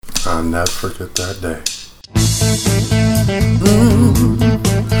I'll never forget that day.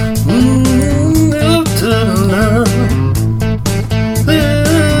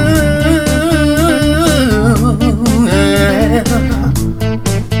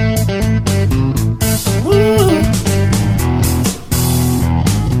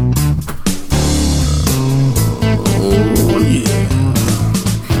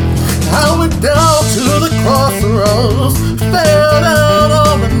 I went down to the crossroads, fell down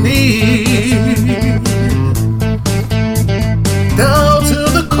on my knees. Down to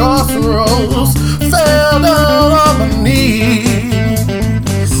the crossroads, fell down on my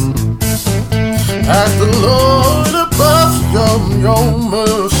knees. Ask the Lord above your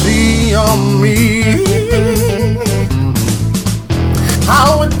mercy on me.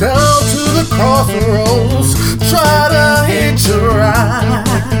 I went down to the crossroads, try to hitch a ride.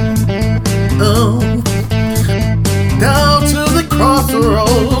 Down to the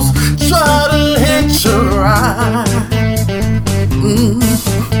crossroads, try to hitch a ride.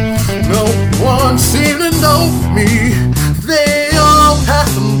 No one seemed to know me, they all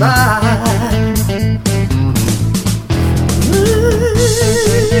passing by.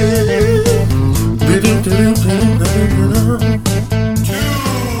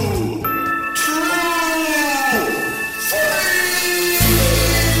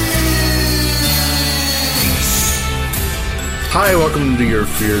 Hi, welcome to your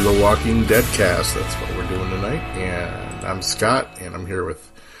Fear the Walking Dead cast. That's what we're doing tonight. And I'm Scott, and I'm here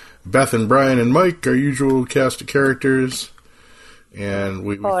with Beth and Brian and Mike, our usual cast of characters. And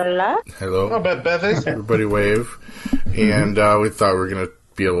Hola. Hello. Oh, Beth. Everybody wave. And we thought we were going to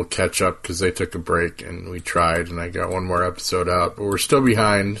be able to catch up because they took a break, and we tried, and I got one more episode out. But we're still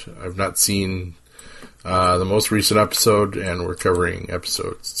behind. I've not seen the most recent episode, and we're covering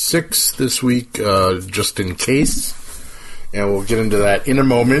episode 6 this week, just in case. And we'll get into that in a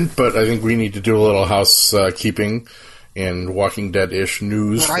moment, but I think we need to do a little housekeeping and Walking Dead-ish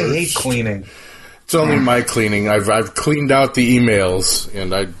news I first. hate cleaning. It's only my cleaning. I've cleaned out the emails,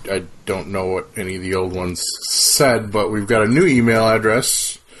 and I don't know what any of the old ones said, but we've got a new email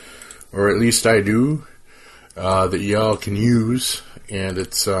address, or at least I do, that y'all can use, and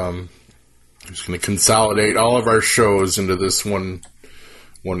it's just going to consolidate all of our shows into this one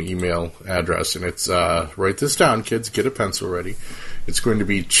email address, and it's write this down, kids, get a pencil ready. It's going to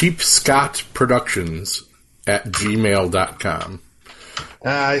be cheapscottproductions@gmail.com.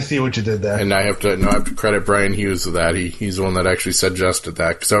 I see what you did there. And I have to credit Brian Hughes with that. He's the one that actually suggested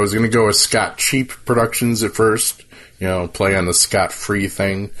that, because I was going to go with Scott Cheap Productions at first, play on the Scott Free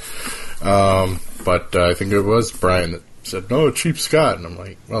thing, but I think it was Brian that said, no, Cheap Scott. And I'm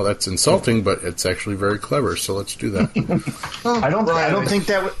like, well, that's insulting, but it's actually very clever, so let's do that. I don't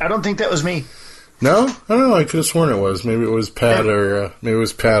think that was me. No? I don't know. I could have sworn it was. Maybe it was Pat, or maybe it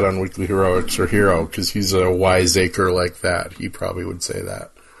was Pat on Weekly Heroics or Hero, because he's a wiseacre like that. He probably would say that.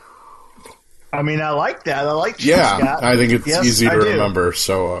 I mean, I like that. I like Cheap Yeah, Scott. I think it's easy to I do. remember.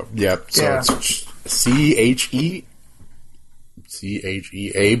 So, So it's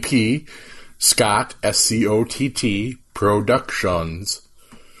CHEAP Scott SCOTT Productions,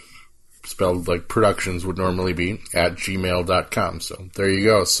 spelled like productions would normally be, at gmail.com. So there you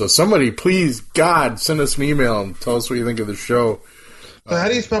go. So somebody, please, God, send us an email and tell us what you think of the show. So how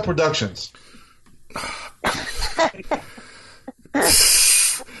do you spell productions?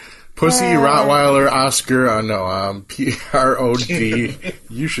 Pussy, Rottweiler, Oscar, PROD.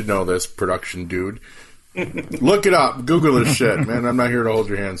 You should know this, production dude. Look it up. Google this shit, man. I'm not here to hold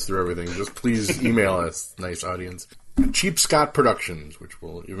your hands through everything. Just please email us, nice audience. Cheap Scott Productions, which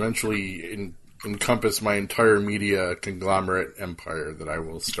will eventually encompass my entire media conglomerate empire that I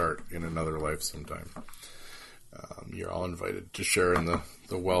will start in another life sometime. You're all invited to share in the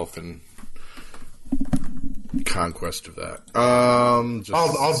wealth and conquest of that. I'll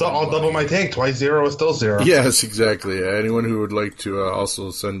double my take. Twice 0 is still 0. Yes, exactly. Anyone who would like to also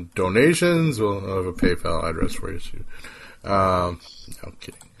send donations, we'll have a PayPal address for you too. No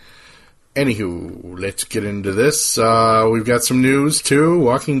kidding. Anywho, let's get into this. We've got some news too,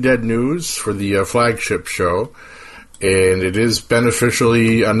 Walking Dead news for the flagship show. And it has been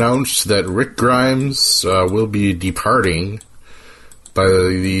officially announced that Rick Grimes will be departing by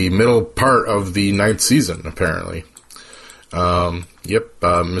the middle part of the 9th season, apparently.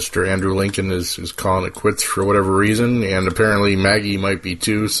 Mr. Andrew Lincoln is calling it quits for whatever reason, and apparently Maggie might be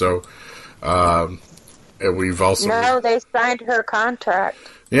too, so we've also... No, they signed her contract.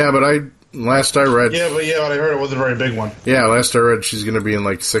 Yeah, but last I read... Yeah, but I heard it was a very big one. Yeah, last I read she's going to be in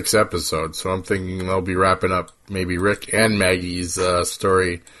like 6 episodes, so I'm thinking they'll be wrapping up maybe Rick and Maggie's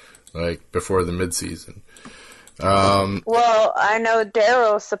story like before the mid-season. Well, I know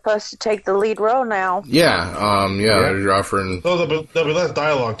Daryl's supposed to take the lead role now. Yeah, they're offering. So there'll be less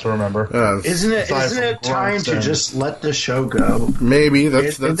dialogue to remember. Isn't it time to just let the show go? Maybe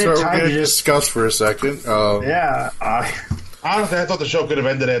that's what Isn't it we're time going to to just- discuss for a second. Yeah. Honestly, I thought the show could have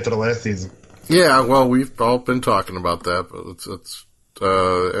ended after the last season. Yeah, well, we've all been talking about that, but it's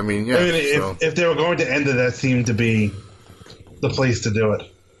I mean, yeah. If they were going to end it, that seemed to be the place to do it.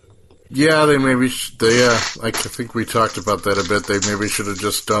 Yeah, they maybe I think we talked about that a bit. They maybe should have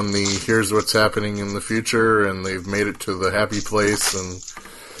just done here's what's happening in the future, and they've made it to the happy place, and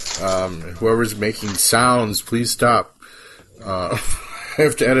whoever's making sounds, please stop. I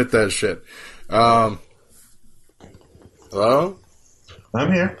have to edit that shit. Hello?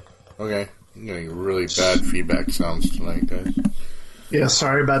 I'm here. Okay. I'm getting really bad feedback sounds tonight, guys. Yeah,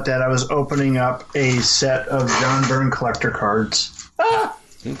 sorry about that. I was opening up a set of John Byrne collector cards. Ah!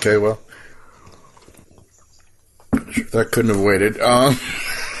 Okay, well. That couldn't have waited. Oh,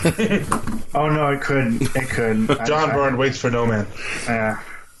 no, it couldn't. It couldn't. John Byrne waits for no man.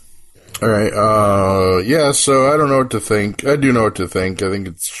 All right. Yeah, so I don't know what to think. I do know what to think. I think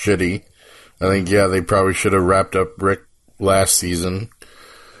it's shitty. I think, they probably should have wrapped up Rick last season.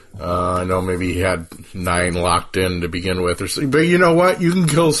 I know maybe he had 9 locked in to begin with. But you know what? You can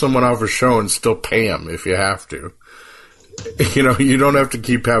kill someone off a show and still pay him if you have to. You don't have to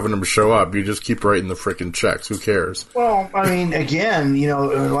keep having them show up. You just keep writing the frickin' checks. Who cares? Well, I mean, again,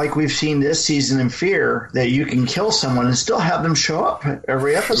 like we've seen this season in Fear, that you can kill someone and still have them show up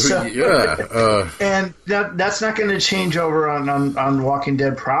every episode. Yeah. And that's not going to change over on Walking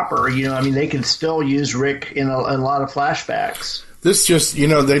Dead proper. They can still use Rick in a lot of flashbacks. This just,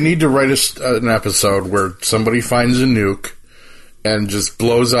 they need to write an episode where somebody finds a nuke and just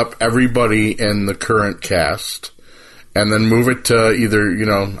blows up everybody in the current cast. And then move it to either,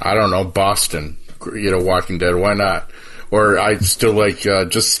 I don't know, Boston, Walking Dead. Why not? Or I still like,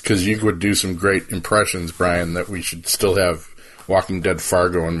 just because you would do some great impressions, Brian, that we should still have Walking Dead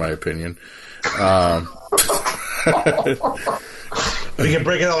Fargo, in my opinion. We can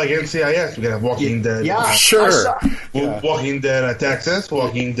break it out like NCIS. We can have Walking Dead. Yeah, sure. Walking Dead Texas.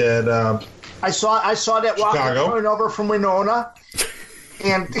 Walking Dead. I saw that Chicago. walking over from Winona,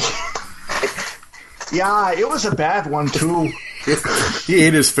 and. Yeah, it was a bad one, too. He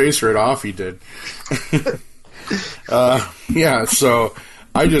ate his face right off, he did. So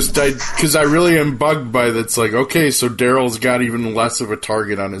because I really am bugged by that's like, okay, so Daryl's got even less of a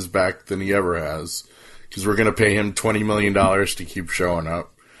target on his back than he ever has, because we're going to pay him $20 million to keep showing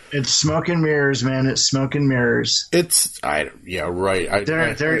up. It's smoke and mirrors, man. It's smoke and mirrors. Right.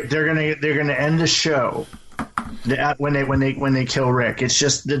 They're gonna end the show. When they kill Rick, it's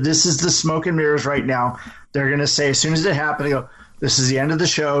just this is the smoke and mirrors right now. They're gonna say as soon as it happens, they go, "This is the end of the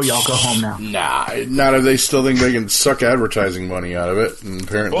show. Y'all go home now." Nah, not if they still think they can suck advertising money out of it. And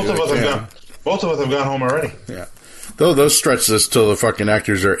apparently, both of us have gone home already. Yeah, though those stretch this till the fucking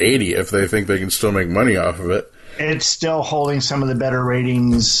actors are 80 if they think they can still make money off of it. It's still holding some of the better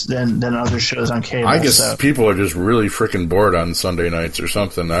ratings than other shows on cable. I guess people are just really freaking bored on Sunday nights or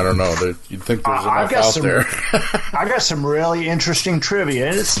something. I don't know. You'd think there's enough out there. I got some really interesting trivia.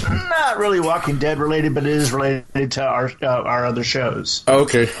 It's not really Walking Dead related, but it is related to our other shows.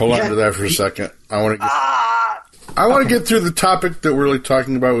 Okay, hold on to that for a second. I want to get through the topic that we're really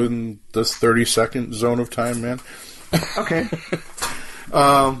talking about in this 30-second zone of time, man. Okay.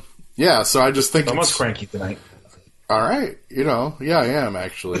 Yeah, so I just think I'm cranky tonight. All right. I am,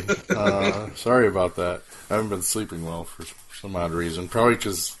 actually. Sorry about that. I haven't been sleeping well for some odd reason. Probably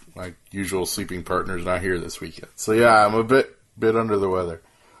because my usual sleeping partner's not here this weekend. So, yeah, I'm a bit under the weather.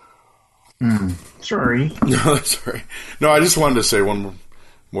 Sorry. No, that's all right. No, I just wanted to say one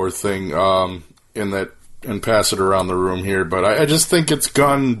more thing and pass it around the room here. But I just think it's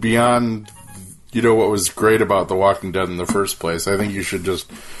gone beyond, what was great about The Walking Dead in the first place. I think you should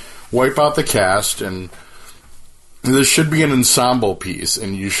just wipe out the cast and... This should be an ensemble piece,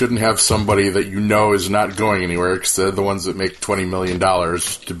 and you shouldn't have somebody that is not going anywhere because they're the ones that make $20 million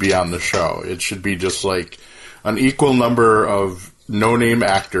to be on the show. It should be just like an equal number of no-name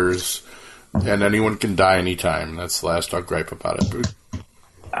actors, and anyone can die anytime. That's the last I'll gripe about it.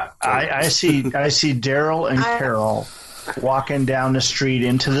 I see Daryl and Carol walking down the street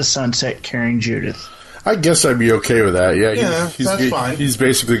into the sunset carrying Judith. I guess I'd be okay with that. Yeah, that's fine. He's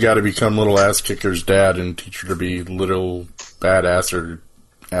basically got to become little ass kicker's dad and teach her to be little badass or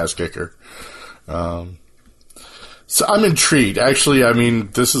ass kicker. So I'm intrigued. Actually, I mean,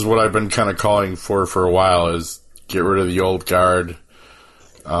 this is what I've been kind of calling for a while: is get rid of the old guard.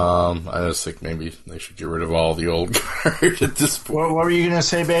 I just think maybe they should get rid of all the old guard at this point. What were you going to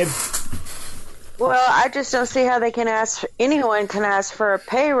say, babe? Well, I just don't see how anyone can ask for a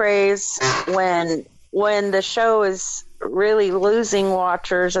pay raise when the show is really losing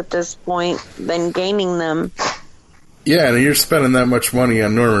watchers at this point than gaining them. Yeah, and you're spending that much money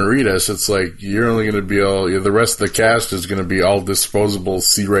on Norman Reedus. It's like you're only going to be the rest of the cast is going to be all disposable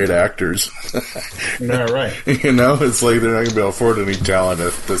C-rate actors. Yeah, right. It's like they're not going to be able to afford any talent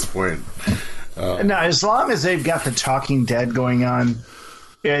at this point. Now, as long as they've got the Talking Dead going on,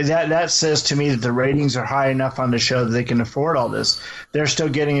 that says to me that the ratings are high enough on the show that they can afford all this. They're still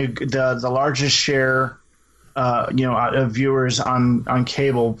getting the largest share, of viewers on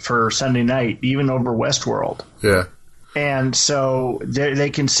cable for Sunday night, even over Westworld. Yeah. And so they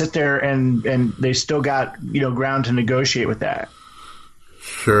can sit there and they still got ground to negotiate with that.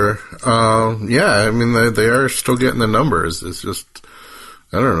 Sure. Yeah, I mean they are still getting the numbers. It's just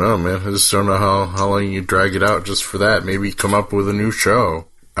I don't know, man. I just don't know how long you drag it out just for that. Maybe come up with a new show.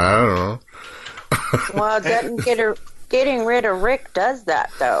 I don't know. Well, getting rid of Rick does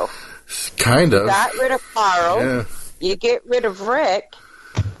that though. Kind of. You got rid of Carl. Yeah. You get rid of Rick,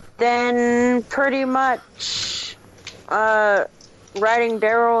 then pretty much. Writing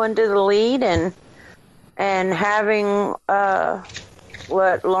Daryl into the lead and having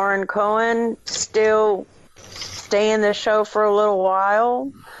Lauren Cohen still stay in the show for a little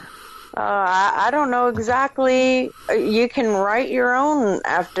while. I don't know exactly. You can write your own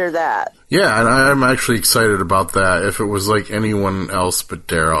after that. Yeah, and I'm actually excited about that. If it was like anyone else but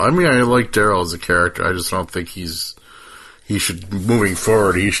Daryl. I mean, I like Daryl as a character. I just don't think he should, moving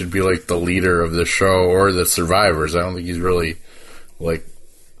forward, he should be like the leader of the show or the survivors. I don't think he's really like,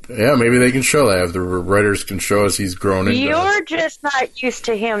 yeah, maybe they can show that. If the writers can show us he's grown into You're just not used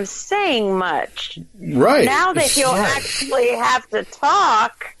to him saying much. Right. Now that he'll actually have to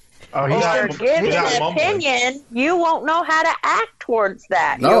talk Oh, or give an opinion, you won't know how to act towards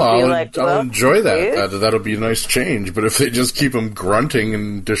that. No, I'll enjoy that. Dude. That'll be a nice change. But if they just keep him grunting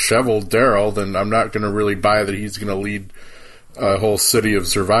and disheveled Daryl, then I'm not going to really buy that he's going to lead a whole city of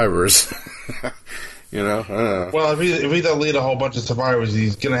survivors. I don't know. Well, if he doesn't lead a whole bunch of survivors,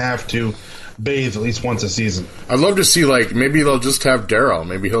 he's going to have to bathe at least once a season. I'd love to see, maybe they'll just have Daryl.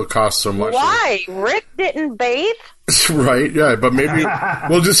 Maybe he'll cost so much. Why? Rick didn't bathe? Right, yeah, but maybe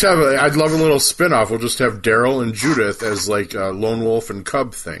we'll just have I'd love a little spin-off. We'll just have Daryl and Judith as like a lone wolf and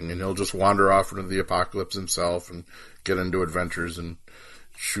cub thing, and he'll just wander off into the apocalypse himself and get into adventures and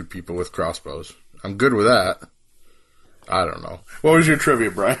shoot people with crossbows. I'm good with that. I don't know. What was your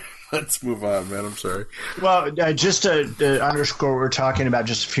trivia, Brian? Let's move on, man. I'm sorry. Well, just to underscore what we were talking about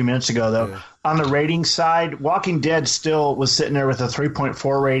just a few minutes ago, though, yeah. On the rating side, Walking Dead still was sitting there with a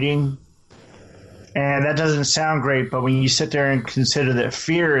 3.4 rating. And that doesn't sound great, but when you sit there and consider that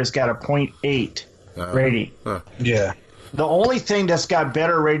Fear has got a 0.8 rating. Yeah. The only thing that's got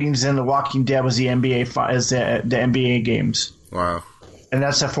better ratings than The Walking Dead was the NBA the NBA games. Wow. And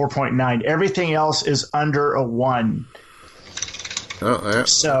that's a 4.9. Everything else is under a 1. Oh, yeah.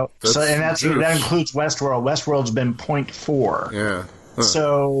 That includes Westworld. Westworld's been 0.4. Yeah. Huh.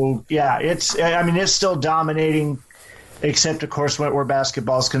 So yeah, it's still dominating, except of course where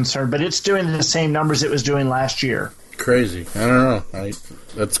basketball's concerned. But it's doing the same numbers it was doing last year. Crazy. I don't know.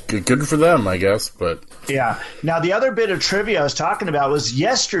 That's good for them, I guess. But yeah. Now the other bit of trivia I was talking about was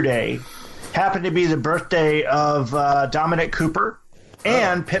yesterday happened to be the birthday of Dominic Cooper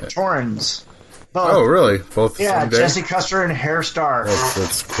and Pip Torrens. Both. Oh, really? Both? Yeah, same day? Jesse Custer and Hair Star.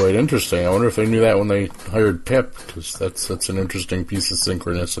 That's quite interesting. I wonder if they knew that when they hired Pip, because that's an interesting piece of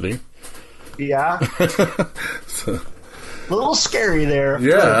synchronicity. Yeah. So, a little scary there.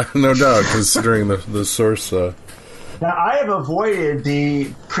 yeah, no doubt, considering the source. Now, I have avoided the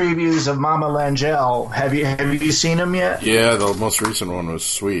previews of Mama Langell. Have you seen them yet? Yeah, the most recent one was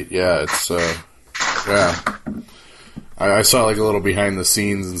sweet. Yeah, it's yeah. I saw like a little behind the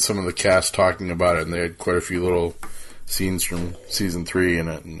scenes and some of the cast talking about it, and they had quite a few little scenes from season 3 in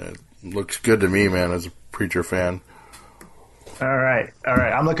it, and it looks good to me, man, as a Preacher fan. All right.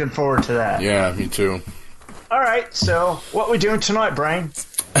 I'm looking forward to that. Yeah, me too. All right, so what we doing tonight, Brian?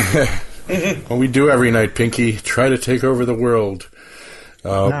 Well, we do every night, Pinky. Try to take over the world.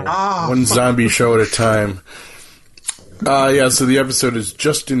 One zombie show at a time. Yeah, so the episode is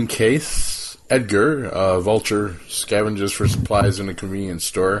Just in Case. Edgar, Vulture, scavenges for supplies in a convenience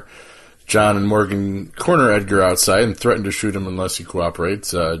store. John and Morgan corner Edgar outside and threaten to shoot him unless he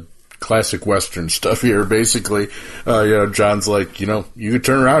cooperates. Classic Western stuff here, basically. John's like, you can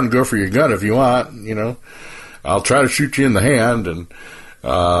turn around and go for your gun if you want, I'll try to shoot you in the hand. And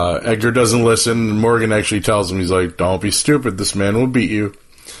Edgar doesn't listen. Morgan actually tells him, he's like, don't be stupid, this man will beat you.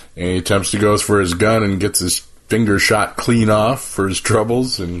 And he attempts to go for his gun and gets his finger shot clean off for his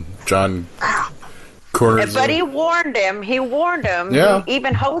troubles, and John corners. But he warned him. Yeah. He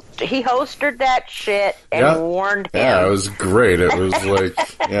even he hosted that shit and warned him. Yeah, it was great. It was like,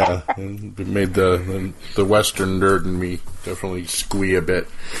 it made the Western nerd in me definitely squee a bit.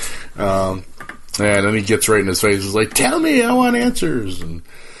 And then he gets right in his face. He's like, "Tell me, I want answers." And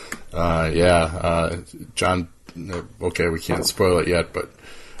John. Okay, we can't spoil it yet, but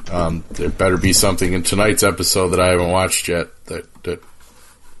there better be something in tonight's episode that I haven't watched yet that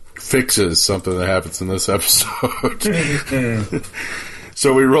fixes something that happens in this episode.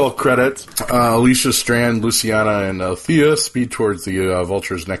 So we roll credits. Alicia, Strand, Luciana, and Althea speed towards the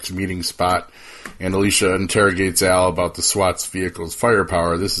Vulture's next meeting spot, and Alicia interrogates Al about the SWAT's vehicle's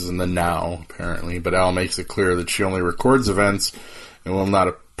firepower. This is in the now, apparently, but Al makes it clear that she only records events and will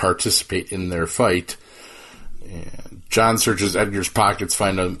not participate in their fight. And John searches Edgar's pockets,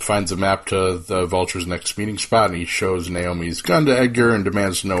 finds a map to the Vulture's next meeting spot, and he shows Naomi's gun to Edgar and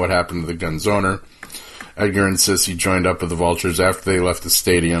demands to know what happened to the gun's owner. Edgar insists he joined up with the Vultures after they left the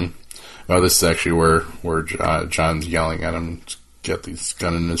stadium. Well, this is actually where John's yelling at him, get this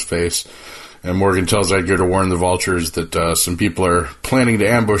gun in his face. And Morgan tells Edgar to warn the Vultures that some people are planning to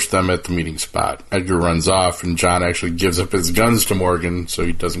ambush them at the meeting spot. Edgar runs off, and John actually gives up his guns to Morgan so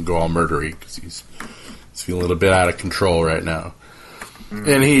he doesn't go all murdery, because he's feeling a little bit out of control right now.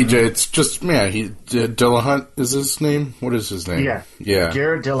 And it's just, Dillahunt is his name? What is his name? Yeah.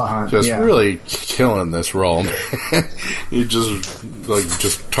 Garrett Dillahunt. Just really killing this role, man. He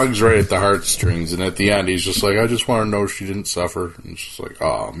just tugs right at the heartstrings, and at the end he's just like, I just want to know she didn't suffer. And it's just like,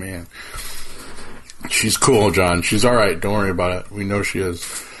 oh, man. She's cool, John. She's alright. Don't worry about it. We know she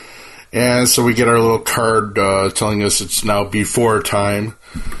is. And so we get our little card telling us it's now before time.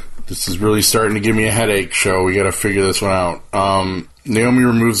 This is really starting to give me a headache, show. We got to figure this one out. Naomi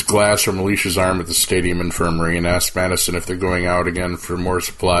removes glass from Alicia's arm at the stadium infirmary and asks Madison if they're going out again for more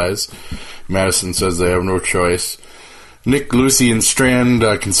supplies. Madison says they have no choice. Nick, Lucy, and Strand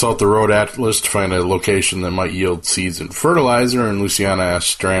consult the road atlas to find a location that might yield seeds and fertilizer, and Luciana asks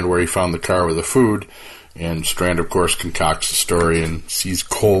Strand where he found the car with the food. And Strand, of course, concocts a story and sees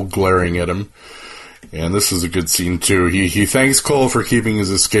Cole glaring at him. And this is a good scene, too. He thanks Cole for keeping his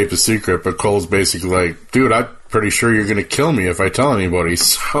escape a secret, but Cole's basically like, dude, I'm pretty sure you're going to kill me if I tell anybody.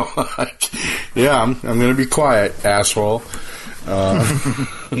 So, yeah, I'm going to be quiet, asshole.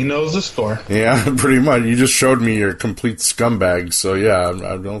 He knows the score. Yeah, pretty much. You just showed me you're a complete scumbag, so yeah,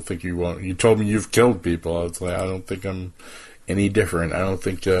 I don't think you won't. You told me you've killed people. I was like, I don't think I'm any different. I don't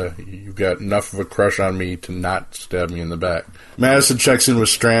think you've got enough of a crush on me to not stab me in the back. Madison checks in with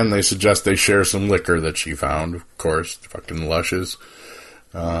Strand. They suggest they share some liquor that she found, of course. Fucking lushes.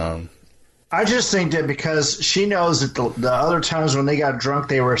 I just think that because she knows that the other times when they got drunk,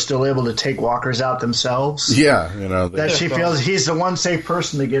 they were still able to take walkers out themselves. Yeah, that she feels he's the one safe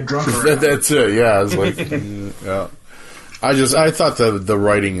person to get drunk around. That's it. Yeah, it's like, yeah. I thought the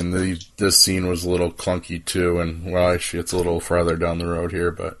writing in this scene was a little clunky too, and well, actually, it's a little farther down the road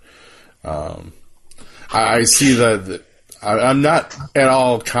here, but I see that I'm not at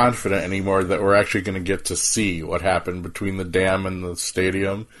all confident anymore that we're actually going to get to see what happened between the dam and the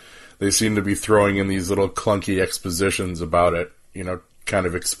stadium. They seem to be throwing in these little clunky expositions about it, kind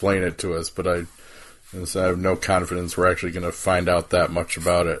of explain it to us, but I have no confidence we're actually going to find out that much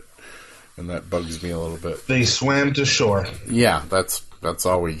about it. And that bugs me a little bit. They swam to shore. Yeah, that's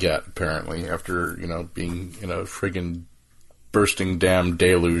all we get, apparently, after, being in a friggin' bursting dam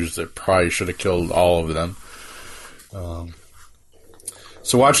deluge that probably should have killed all of them.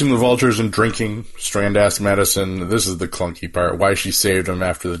 So watching the Vultures and drinking, Strand asks Madison, this is the clunky part, why she saved him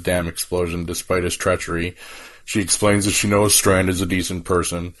after the dam explosion despite his treachery. She explains that she knows Strand is a decent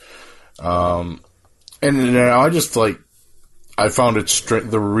person. And I just, I found it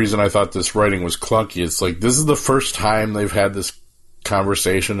the reason I thought this writing was clunky. It's like, this is the first time they've had this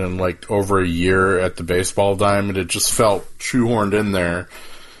conversation in over a year at the baseball diamond. It just felt shoehorned in there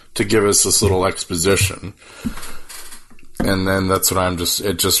to give us this little exposition. And then that's what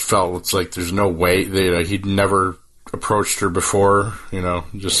it just felt, it's like there's no way he'd never approached her before,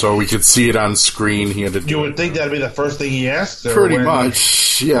 just so we could see it on screen. He had to You would think that'd be the first thing he asked her. Pretty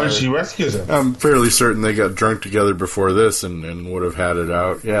much, yeah. When she rescues him. I'm fairly certain they got drunk together before this and would have had it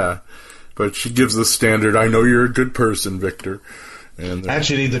out, yeah. But she gives the standard, I know you're a good person, Victor. And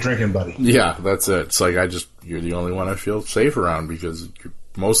she needs a drinking buddy. Yeah, that's it. It's like, you're the only one I feel safe around because you're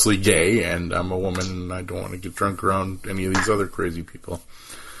mostly gay and I'm a woman and I don't want to get drunk around any of these other crazy people.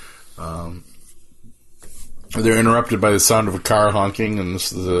 They're interrupted by the sound of a car honking, and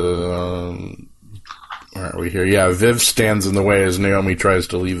this is where are we here? Yeah, Viv stands in the way as Naomi tries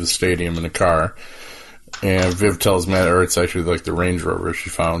to leave the stadium in a car. And Viv tells Matt, or it's actually the Range Rover she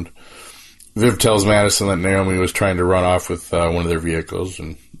found. Viv tells Madison that Naomi was trying to run off with one of their vehicles,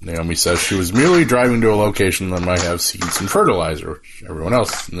 and Naomi says she was merely driving to a location that might have seeds and fertilizer, which everyone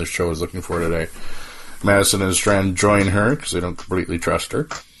else in this show is looking for today. Madison and Strand join her because they don't completely trust her.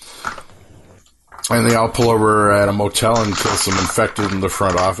 And they all pull over at a motel and kill some infected in the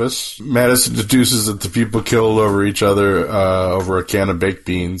front office. Madison deduces that the people killed over each other over a can of baked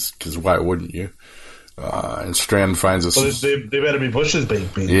beans, because why wouldn't you? And Strand finds us. So they better be Bush's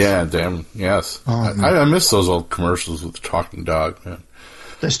baked beans. Yeah, damn, yes. I miss those old commercials with the talking dog, man.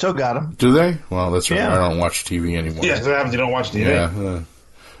 They still got them. Do they? Well, that's right. Yeah. I don't watch TV anymore. Yeah, that's what happens. You don't watch TV. Yeah.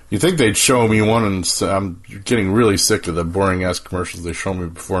 You think they'd show me one, and I'm getting really sick of the boring-ass commercials they show me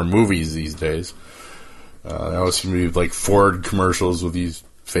before movies these days. They always seem to be like Ford commercials with these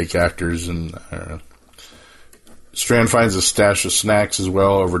fake actors, and I don't know. Strand finds a stash of snacks as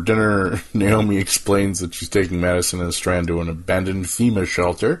well. Over dinner, Naomi explains that she's taking Madison and Strand to an abandoned FEMA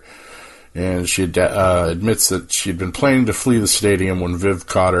shelter, and she admits that she had been planning to flee the stadium when Viv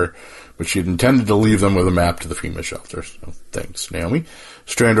caught her, but she had intended to leave them with a map to the FEMA shelter. So thanks, Naomi.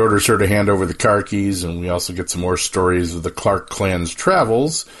 Strand orders her to hand over the car keys, and we also get some more stories of the Clark clan's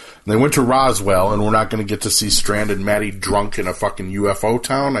travels. And they went to Roswell, and we're not going to get to see Strand and Maddie drunk in a fucking UFO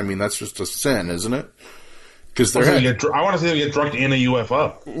town. I mean, that's just a sin, isn't it? Because I want to see them get drunk in a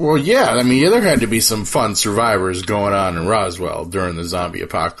UFO. Well, yeah. I mean, there had to be some fun survivors going on in Roswell during the zombie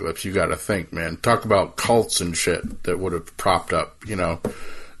apocalypse. You got to think, man. Talk about cults and shit that would have propped up. You know,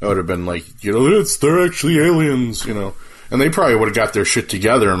 it would have been like, they're actually aliens. You know, and they probably would have got their shit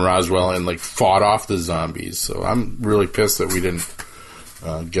together in Roswell and like fought off the zombies. So I'm really pissed that we didn't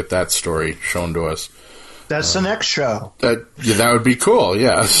get that story shown to us. That's the next show. That would be cool,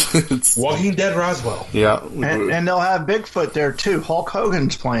 yes. Walking Dead Roswell. Yeah. And they'll have Bigfoot there, too. Hulk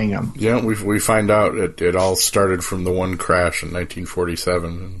Hogan's playing him. Yeah, we find out it all started from the one crash in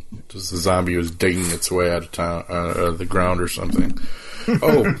 1947. Just the zombie was digging its way out of town, out of the ground or something.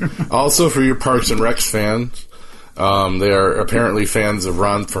 Oh, also for your Parks and Recs fans, they are apparently fans of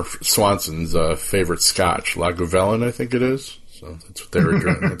Ron Swanson's favorite scotch, Lagavulin, I think it is. So that's what they were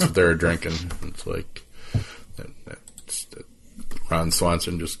drinking. That's what they were drinking. It's like Ron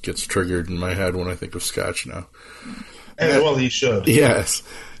Swanson just gets triggered in my head when I think of scotch now. Well, he should. Yes.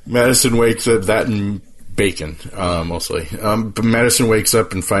 Madison wakes up, that and bacon, mostly. But Madison wakes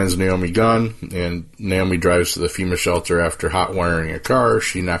up and finds Naomi gone, and Naomi drives to the FEMA shelter after hot wiring a car.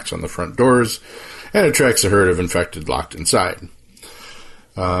 She knocks on the front doors and attracts a herd of infected locked inside.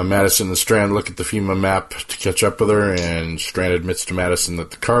 Madison and Strand look at the FEMA map to catch up with her, and Strand admits to Madison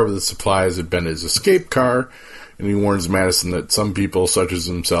that the car with the supplies had been his escape car, and he warns Madison that some people, such as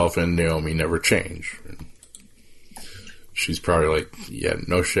himself and Naomi, never change. And she's probably like, yeah,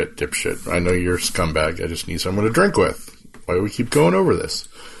 no shit, dipshit. I know you're a scumbag. I just need someone to drink with. Why do we keep going over this?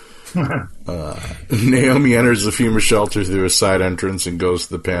 Naomi enters the FEMA shelter through a side entrance and goes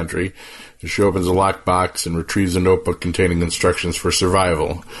to the pantry. She opens a lockbox and retrieves a notebook containing instructions for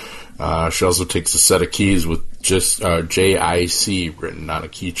survival. She also takes a set of keys with just JIC written on a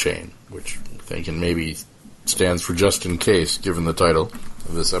keychain, which I'm thinking maybe stands for just in case, given the title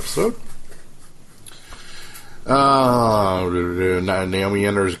of this episode. Naomi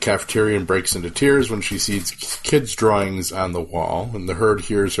enters a cafeteria and breaks into tears when she sees kids' drawings on the wall, and the herd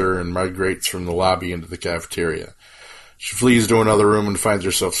hears her and migrates from the lobby into the cafeteria. She flees to another room and finds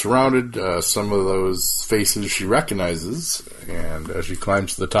herself surrounded. Some of those faces she recognizes, and as she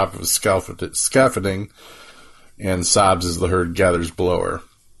climbs to the top of a scaffolding and sobs as the herd gathers below her.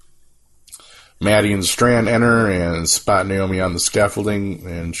 Maddie and Strand enter and spot Naomi on the scaffolding,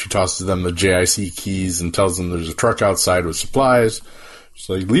 and she tosses them the JIC keys and tells them there's a truck outside with supplies. She's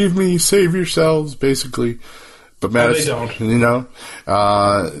like, leave me, save yourselves, basically. But Madison, they don't.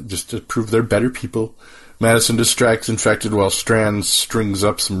 Just to prove they're better people. Madison distracts infected while Strand strings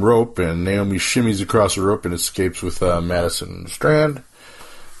up some rope, and Naomi shimmies across the rope and escapes with Madison and Strand.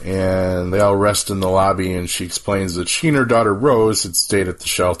 And they all rest in the lobby, and she explains that she and her daughter Rose had stayed at the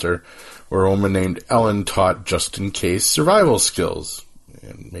shelter, where a woman named Ellen taught just-in-case survival skills.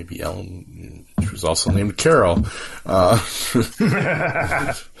 And maybe Ellen, she was also named Carol. It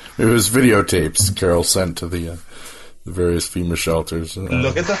was videotapes Carol sent to the various FEMA shelters.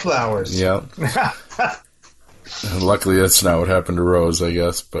 Look at the flowers. Yeah. And luckily, that's not what happened to Rose, I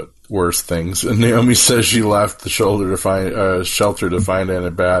guess, but worse things. And Naomi says she left the shelter to find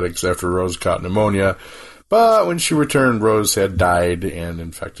antibiotics after Rose caught pneumonia. But when she returned, Rose had died and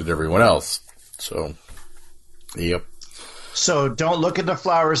infected everyone else. So, yep. So don't look at the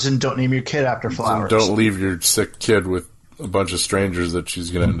flowers and don't name your kid after flowers. Don't leave your sick kid with a bunch of strangers that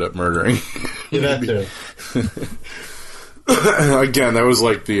she's going to end up murdering. Yeah, that too. Again, that was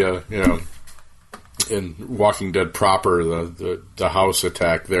like the, in Walking Dead proper, the house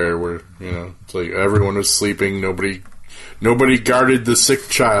attack there, where it's like everyone was sleeping, nobody guarded the sick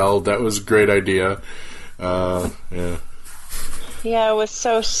child. That was a great idea. Yeah, it was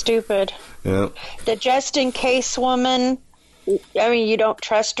so stupid. Yeah, The just in case woman. I mean, you don't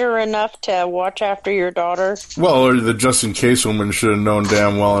trust her enough to watch after your daughter. well, or the just in case woman should have known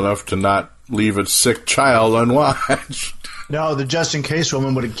damn well enough to not leave a sick child unwatched. No, the just in case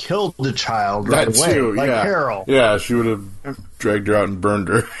woman would have killed the child right That away, too, like yeah. Carol. Yeah, she would have dragged her out and burned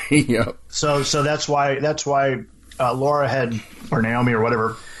her. Yep. So that's why Laura had, or Naomi or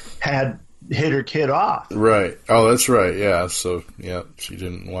whatever, had hit her kid off. Right. Oh, that's right. Yeah. So, yeah, she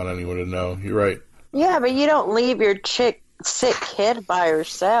didn't want anyone to know. You're right. Yeah, but you don't leave your sick kid by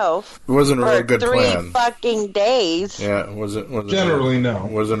herself. It wasn't a real good for 3 plan. fucking days. Yeah, it wasn't Generally, no.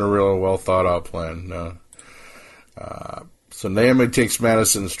 It wasn't a real well thought out plan. No. So Naomi takes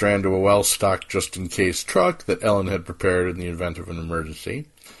Madison and Strand to a well stocked just in case truck that Ellen had prepared in the event of an emergency.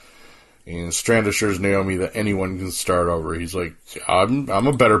 And Strand assures Naomi that anyone can start over. He's like, I'm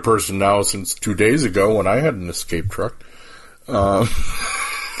a better person now since 2 days ago when I had an escape truck. I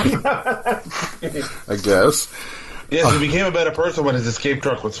guess. Yes, he became a better person when his escape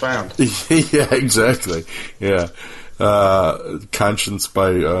truck was found. Yeah, exactly. Yeah. Conscience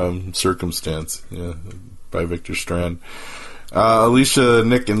by circumstance. Yeah, by Victor Strand. Alicia,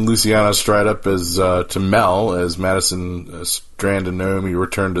 Nick, and Luciana stride up to Mel as Madison, Strand, and Naomi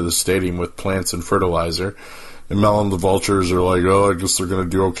return to the stadium with plants and fertilizer. And Mel and the Vultures are like, oh, I guess they're going to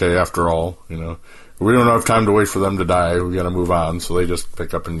do okay after all. We don't have time to wait for them to die. We got to move on. So they just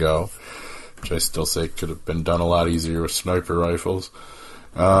pick up and go, which I still say could have been done a lot easier with sniper rifles.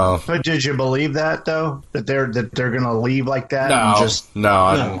 But did you believe that though? That they're going to leave like that?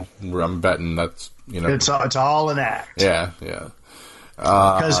 No. I'm betting that's it's all an act. Yeah.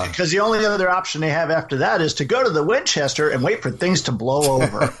 Because the only other option they have after that is to go to the Winchester and wait for things to blow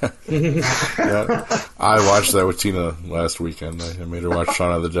over. Yeah. I watched that with Tina last weekend. I made her watch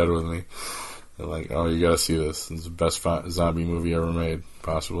Shaun of the Dead with me. They're like, oh, you got to see this. It's the best zombie movie ever made,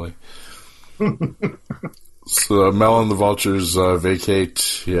 possibly. So Mel and the Vultures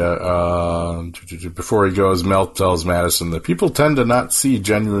vacate. Yeah. Before he goes, Mel tells Madison that people tend to not see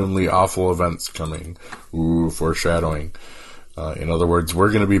genuinely awful events coming. Ooh, foreshadowing. In other words, we're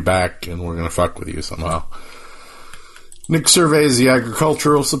going to be back and we're going to fuck with you somehow. Nick surveys the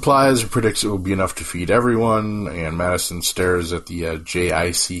agricultural supplies and predicts it will be enough to feed everyone. And Madison stares at the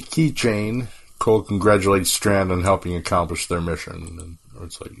JIC keychain. Cole congratulates Strand on helping accomplish their mission. And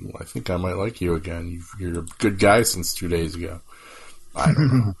it's like, well, I think I might like you again. You're a good guy since 2 days ago. I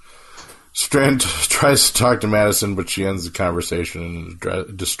don't know. Strand tries to talk to Madison, but she ends the conversation in a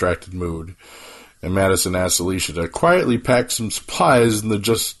distracted mood. And Madison asks Alicia to quietly pack some supplies in the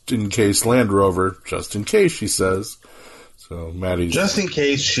just-in-case Land Rover. Just in case, she says. So Maddie's... Just in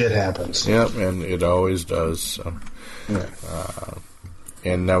case shit happens. Yep, and it always does. So. Yeah.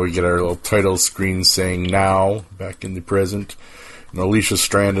 And now we get our little title screen saying now, back in the present. And Alicia,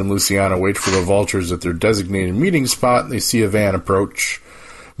 Strand, and Luciana wait for the Vultures at their designated meeting spot, and they see a van approach.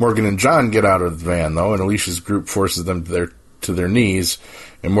 Morgan and John get out of the van, though, and Alicia's group forces them to their knees,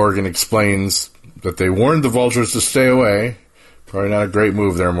 and Morgan explains that they warned the Vultures to stay away. Probably not a great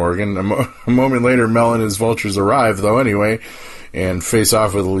move there, Morgan. A moment later, Mel and his Vultures arrive, though, anyway, and face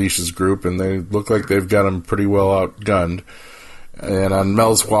off with Alicia's group, and they look like they've got them pretty well outgunned. And on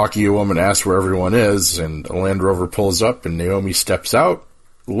Mel's walkie, a woman asks where everyone is, and a Land Rover pulls up, and Naomi steps out.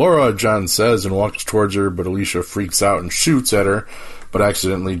 Laura, John says, and walks towards her, but Alicia freaks out and shoots at her. But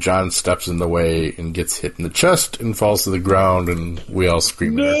accidentally, John steps in the way and gets hit in the chest and falls to the ground, and we all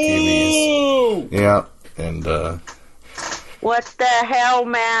scream at our TVs. Yeah, and, What the hell,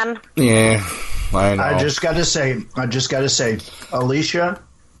 man? yeah, I know. I just got to say, Alicia,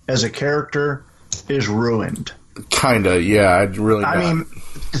 as a character, is ruined. Kinda, yeah, I'd really not. I mean,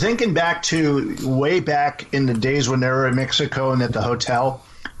 thinking back to way back in the days when they were in Mexico and at the hotel,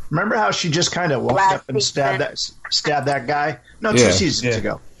 remember how she just kind of walked up and stabbed that guy? No, 2 seasons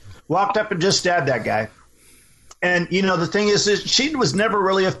ago. Walked up and just stabbed that guy. And, the thing is she was never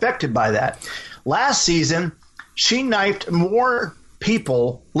really affected by that. Last season, she knifed more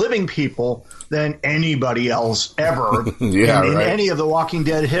people, living people, than anybody else ever in any of the Walking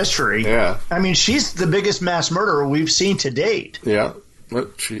Dead history. Yeah. I mean, she's the biggest mass murderer we've seen to date. Yeah,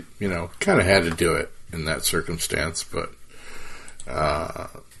 but she, kind of had to do it in that circumstance, but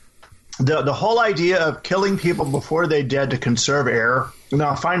the whole idea of killing people before they're dead to conserve air.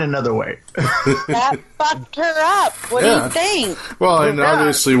 No, find another way. That fucked her up. What do you think? Well, and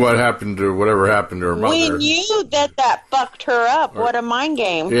obviously whatever happened to her mother. We knew that fucked her up. What a mind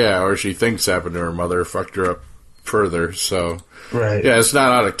game. Yeah, or she thinks happened to her mother, fucked her up further. So, Right. yeah, it's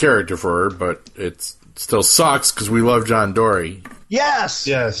not out of character for her, but it still sucks because we love John Dory. Yes.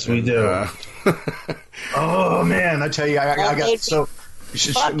 Yes, we do. Oh man, I tell you, I got so.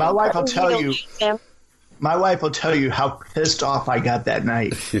 My wife will tell you. My wife will tell you how pissed off I got that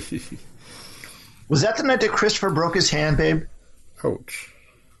night. Was that the night that Christopher broke his hand, babe? Ouch.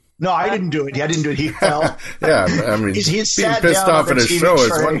 No, I didn't do it. I didn't do it. He fell. Yeah, I mean, He's being sat pissed down off on at a the TV show is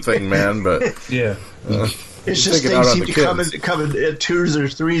tray. one thing, man, but Yeah. It's just Take it out things on seem the to come in twos or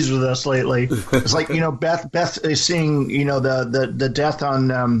threes with us lately. It's like, Beth is seeing, the death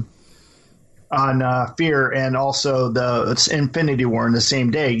on Fear and also it's Infinity War in the same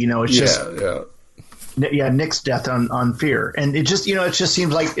day. It's just Nick's death on Fear, and it just it just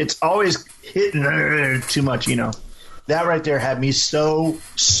seems like it's always hitting too much. That right there had me so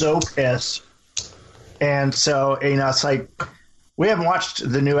pissed, and so it's like we haven't watched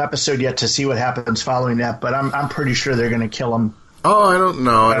the new episode yet to see what happens following that, but I'm pretty sure they're going to kill him. Oh, I don't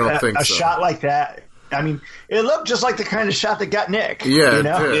know. I don't think a so. shot like that. I mean, it looked just like the kind of shot that got Nick. Yeah, you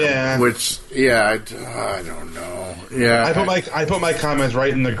know? it did. Yeah. Which, I don't know. Yeah, I put my comments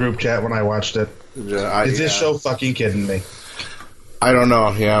right in the group chat when I watched it. Is this show fucking kidding me? I don't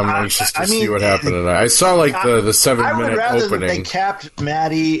know. Yeah, I'm anxious to see what happened tonight. I saw the 7-minute I would rather opening. that they capped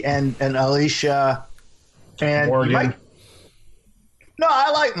Maddie and Alicia and Morgan. No,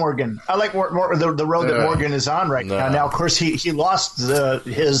 I like Morgan. I like the road that Morgan is on right now. Now, of course, he lost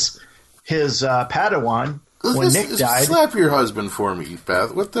his Padawan when Nick died. Slap your husband for me,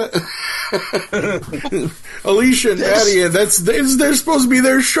 Beth. What the? Alicia and Maddie, they're supposed to be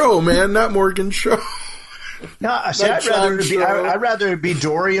their show, man, not Morgan's show. No, see, I'd rather it be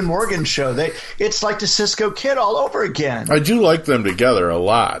Dory and Morgan's show. It's like the Cisco Kid all over again. I do like them together a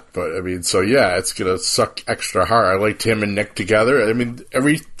lot, but I mean, so yeah, it's gonna suck extra hard. I liked him and Nick together. I mean,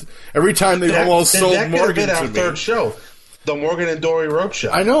 every time they've almost sold Morgan to our me. Third show, the Morgan and Dory Road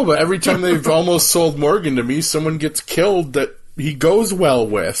Show. I know, but every time they've almost sold Morgan to me, someone gets killed that he goes well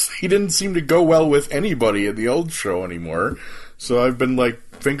with. He didn't seem to go well with anybody in the old show anymore. So I've been like,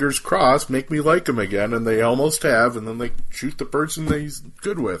 fingers crossed, make me like him again, and they almost have, and then they shoot the person that he's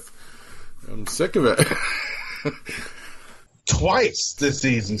good with. I'm sick of it. Twice this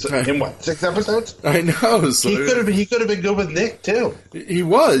season. So, in what, 6 episodes? I know. So he could have been good with Nick too. He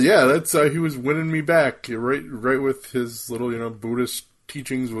was, yeah. That's he was winning me back right with his little Buddhist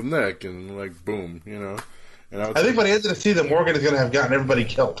teachings with Nick, and like boom, And I think by the end of the season, Morgan is going to have gotten everybody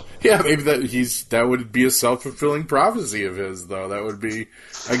killed. Yeah, maybe that would be a self-fulfilling prophecy of his, though.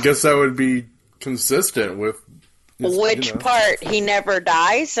 I guess that would be consistent with which part he never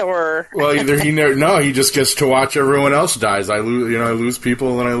dies, or well, either he just gets to watch everyone else dies. I lose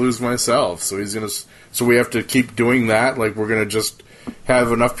people, and then I lose myself. So so we have to keep doing that. Like we're gonna just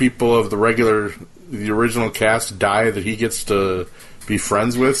have enough people of the original cast die that he gets to be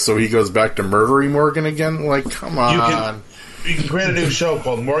friends with, so he goes back to murdering Morgan again. Like, come on. You can create a new show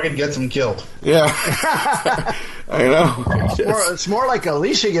called Morgan Gets Him Killed. Yeah. I know. It's more like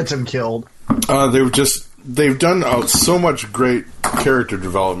Alicia gets him killed. They've done so much great character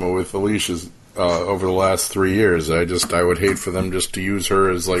development with Alicia's over the last 3 years. I would hate for them just to use her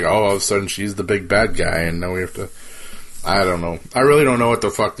as like, all of a sudden she's the big bad guy, and now we have to. I don't know. I really don't know what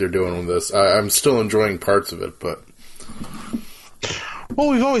the fuck they're doing with this. I'm still enjoying parts of it, but. Well,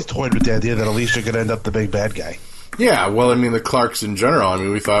 we've always toyed with the idea that Alicia could end up the big bad guy. Yeah, well, I mean, the Clarks in general, I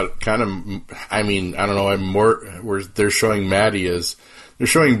mean, we thought kind of, I mean, I don't know, they're showing Maddie as, they're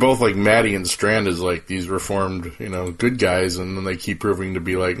showing both, like, Maddie and Strand as, like, these reformed, good guys, and then they keep proving to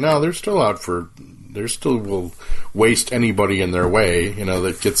be like, no, they're still they still will waste anybody in their way,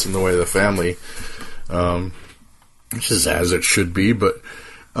 that gets in the way of the family, which is as it should be, but,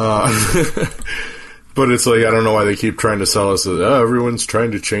 but it's like, I don't know why they keep trying to sell us that, everyone's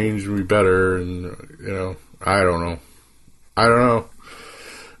trying to change and be better, and, I don't know.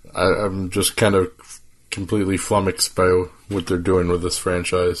 I'm just kind of completely flummoxed by what they're doing with this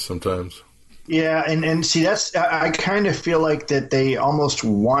franchise sometimes. Yeah, and see, I kind of feel like that they almost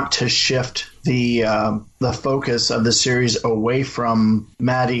want to shift the focus of the series away from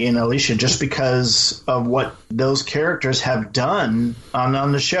Maddie and Alicia just because of what those characters have done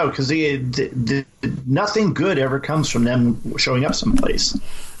on the show. Because nothing good ever comes from them showing up someplace.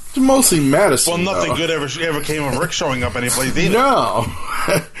 It's mostly Madison. Well, nothing though. good ever came of Rick showing up anyplace either. No,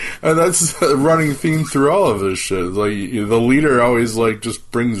 and that's a running theme through all of this shit. Like the leader always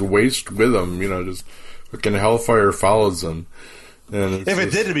just brings waste with him. Just fucking hellfire follows him. And if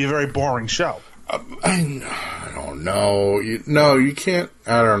it did, it'd be a very boring show. I don't know. You can't.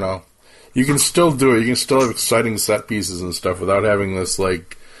 I don't know. You can still do it. You can still have exciting set pieces and stuff without having this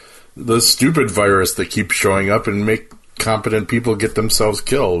the stupid virus that keeps showing up and make competent people get themselves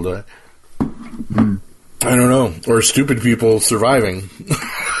killed. I don't know. Or stupid people surviving.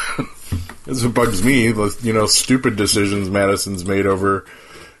 That's what bugs me. Stupid decisions Madison's made over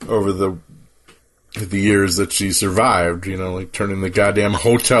the years that she survived. Like turning the goddamn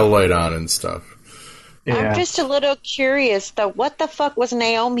hotel light on and stuff. Yeah. I'm just a little curious, though. What the fuck was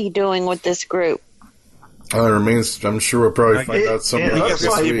Naomi doing with this group? It remains. I'm sure we'll probably find out something. I guess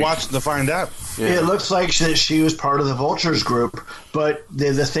we'll keep watching to find out. Yeah. It looks like that she was part of the Vultures group, but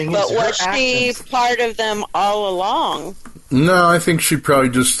the thing is, was she part of them all along? No, I think she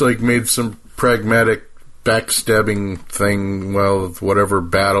probably just made some pragmatic backstabbing thing while whatever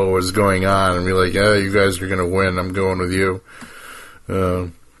battle was going on, and be like, "Yeah, you guys are going to win. I'm going with you."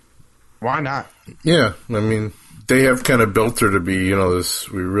 Why not? Yeah, I mean, they have kind of built her to be,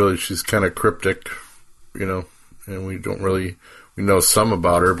 she's kind of cryptic. And we know some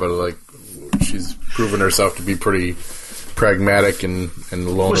about her, but she's proven herself to be pretty pragmatic and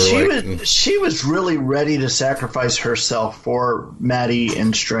loner-like. She was really ready to sacrifice herself for Maddie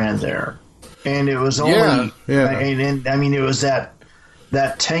and Strand there, and it was only and I mean it was that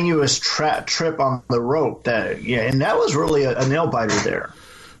tenuous trip on the rope and that was really a nail biter there,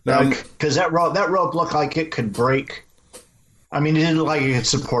 because that rope looked like it could break. I mean, it didn't look like it could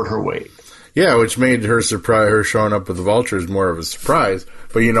support her weight. Yeah, which made her showing up with the Vultures more of a surprise.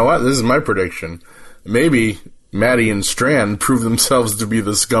 But you know what? This is my prediction. Maybe Maddie and Strand prove themselves to be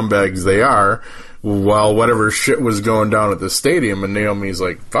the scumbags they are, while whatever shit was going down at the stadium, and Naomi's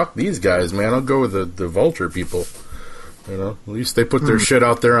like, "Fuck these guys, man! I'll go with the Vulture people." At least they put their shit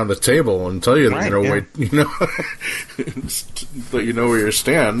out there on the table and tell you they're going to wait. Let you know where you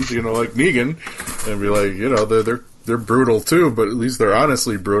stand. Like Negan, and be like, they're brutal too, but at least they're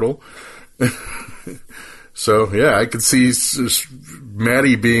honestly brutal. So yeah, I could see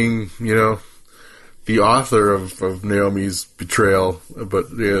Maddie being, the author of Naomi's betrayal, but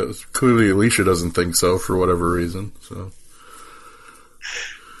clearly Alicia doesn't think so for whatever reason. So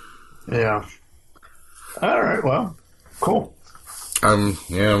yeah, all right, well, cool. I'm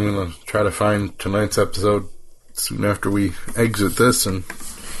gonna try to find tonight's episode soon after we exit this and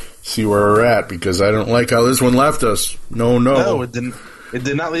see where we're at, because I don't like how this one left us. No, it didn't. It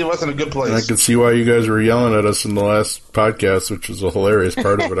did not leave us in a good place. And I could see why you guys were yelling at us in the last podcast, which was a hilarious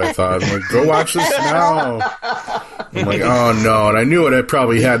part of it, I thought. I'm like, go watch this now. I'm like, oh, no. And I knew it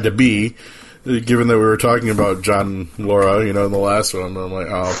probably had to be, given that we were talking about John and Laura, in the last one. I'm like,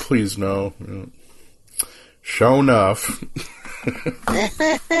 oh, please, no. Sure enough.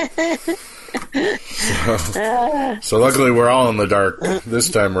 So luckily we're all in the dark this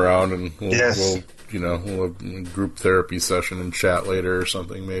time around, and we'll have a group therapy session and chat later or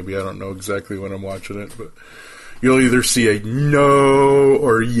something, maybe. I don't know exactly when I'm watching it, but you'll either see a no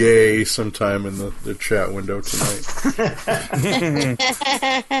or yay sometime in the chat window tonight.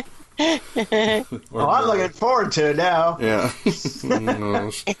 Well, I'm looking forward to it now. Yeah.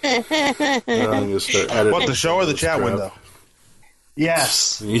 What, the show or the chat window?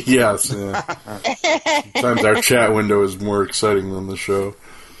 Yes. Yes. Yeah. Sometimes our chat window is more exciting than the show.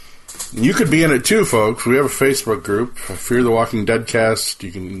 You could be in it too, folks. We have a Facebook group, Fear the Walking Dead Cast.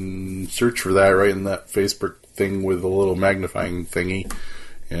 You can search for that right in that Facebook thing with a little magnifying thingy,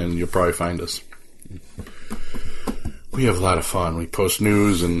 and you'll probably find us. We have a lot of fun. We post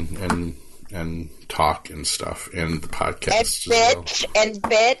news and talk and stuff, and the podcast. And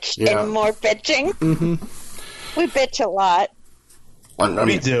bitch and more bitching. Mm-hmm. We bitch a lot.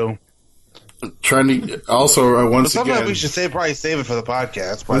 We do. Trying to also once sometimes again, we should probably save it for the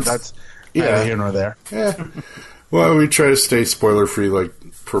podcast, but that's neither here nor there. Yeah. Well, we try to stay spoiler free,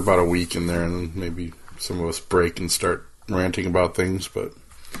 for about a week in there, and then maybe some of us break and start ranting about things. But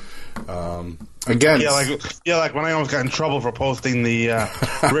again, like when I almost got in trouble for posting the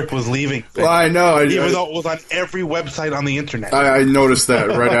Rick was leaving thing. Well, I know, even though it was on every website on the internet. I noticed that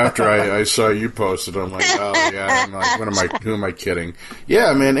right after I saw you post it. I'm like, oh yeah. I'm like, who am I kidding?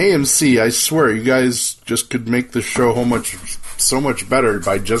 Yeah, man, AMC. I swear, you guys just could make the show so much better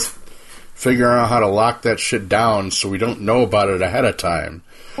by just figuring out how to lock that shit down so we don't know about it ahead of time.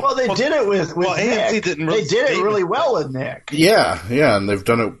 Well, they did it with Nick. AMC didn't really they did it really well with Nick. Yeah, and they've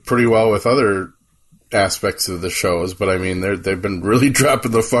done it pretty well with other aspects of the shows, but I mean, they've been really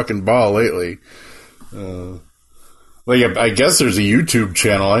dropping the fucking ball lately. Like, I guess there's a YouTube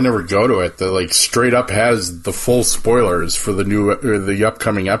channel, I never go to it, that, like, straight up has the full spoilers for the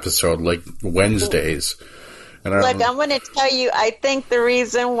upcoming episode, like, Wednesdays. And I'm going to tell you, I think the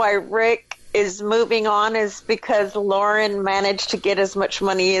reason why Rick is moving on is because Lauren managed to get as much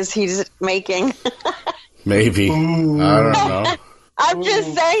money as he's making. Maybe. Ooh. I don't know. I'm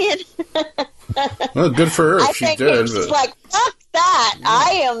just saying. Well, good for her if she did. She's like, fuck that.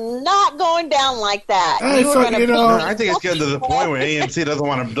 I am not going down like that. I think it's getting to the point where AMC doesn't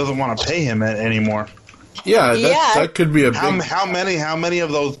want to pay him anymore. Yeah, that could be a big... How many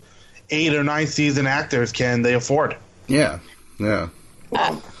of those 8 or 9 season actors can they afford? Yeah.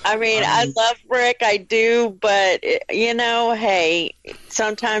 I mean, I love Rick, I do, but hey,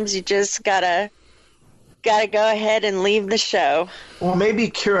 sometimes you just gotta go ahead and leave the show. Well, maybe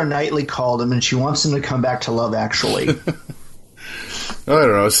Keira Knightley called him and she wants him to come back to Love Actually. I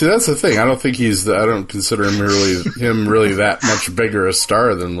don't know. See, that's the thing. I don't think I don't consider him really that much bigger a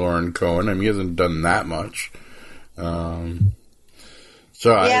star than Lauren Cohen. I mean, he hasn't done that much. Lauren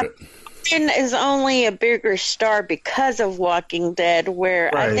is only a bigger star because of Walking Dead, where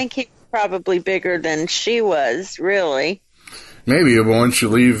right. I think he's probably bigger than she was, really. Maybe, but once you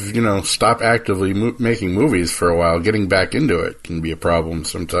leave, stop actively making movies for a while, getting back into it can be a problem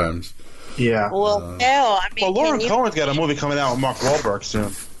sometimes. Yeah. Well, hell, I mean, Lauren Cohen's got a movie coming out with Mark Wahlberg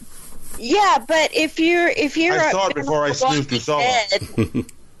soon. Yeah, but if you're, I saw it before I snooped and saw it.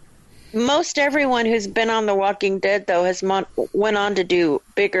 Most everyone who's been on The Walking Dead, though, has went on to do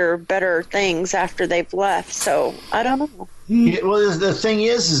bigger, better things after they've left. So I don't know. Yeah, well, the thing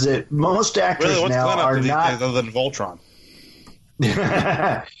is that most actors now are not other than Voltron.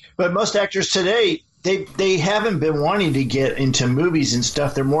 But most actors today, they haven't been wanting to get into movies and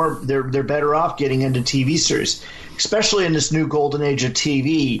stuff. They're better off getting into TV series, especially in this new golden age of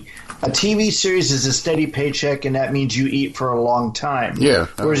TV. A TV series is a steady paycheck, and that means you eat for a long time. Yeah.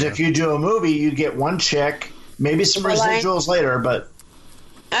 Whereas if you do a movie, you get one check, maybe some residuals later, but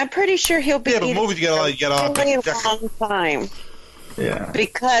I'm pretty sure he'll be but movies you get a long time. Yeah.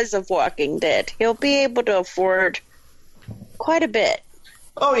 Because of Walking Dead, he'll be able to afford quite a bit.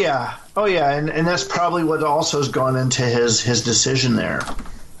 Oh yeah, and that's probably what also has gone into his decision there.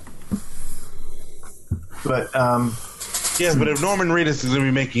 But yes, but if Norman Reedus is going to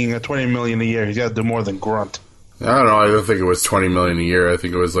be making $20 million a year, he's got to do more than grunt. I don't know. I don't think it was $20 million a year. I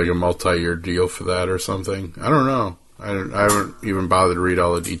think it was like a multi-year deal for that or something. I don't know. I haven't even bothered to read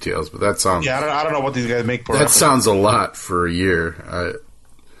all the details, but that sounds. Yeah, I don't know what these guys make per. That sounds a lot for a year.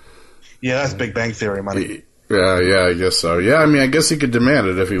 Yeah, that's Big Bang Theory money. Yeah, I guess so. Yeah, I mean, I guess he could demand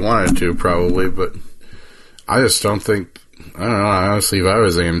it if he wanted to, probably, but I just don't think. I don't know. Honestly, if I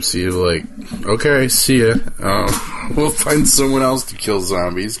was AMC, like, okay, see ya. We'll find someone else to kill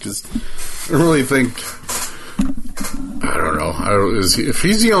zombies, because I really think. I don't know. If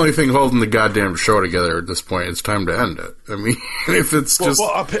he's the only thing holding the goddamn show together at this point, it's time to end it. I mean, if it's just.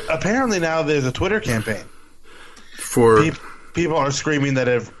 Well, apparently now there's a Twitter campaign. For. People are screaming that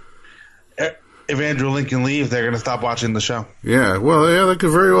if Andrew Lincoln leaves, they're going to stop watching the show. Yeah, well, yeah, that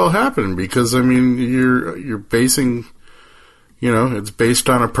could very well happen, because, I mean, you're basing. It's based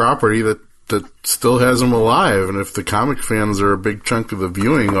on a property that still has them alive, and if the comic fans are a big chunk of the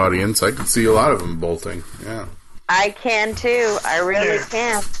viewing audience, I could see a lot of them bolting. Yeah, I can too. I really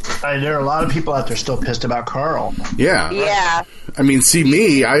can. There are a lot of people out there still pissed about Carl. Yeah, yeah. I mean, see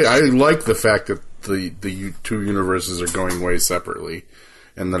me. I like the fact that the two universes are going way separately,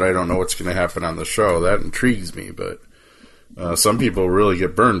 and that I don't know what's going to happen on the show. That intrigues me, but. Some people really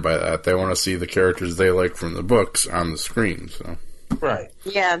get burned by that. They want to see the characters they like from the books on the screen. So, right?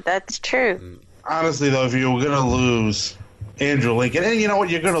 Yeah, that's true. Honestly, though, if you're going to lose Andrew Lincoln, and you know what,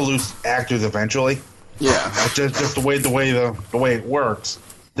 you're going to lose actors eventually. Yeah, just the way it works.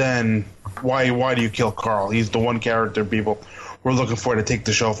 Then why do you kill Carl? He's the one character people we're looking for to take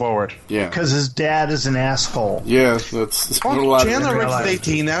the show forward. Yeah, because his dad is an asshole. Yeah, that's a lot. Chandler Riggs is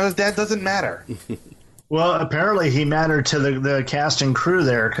 18 now. His dad doesn't matter. Well, apparently he mattered to the cast and crew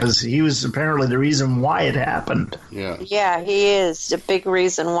there, because he was apparently the reason why it happened. Yeah. Yeah, he is a big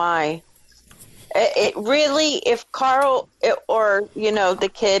reason why. It really, if Carl or,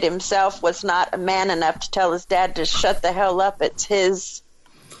 the kid himself was not a man enough to tell his dad to shut the hell up,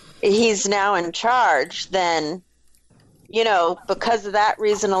 he's now in charge, then, because of that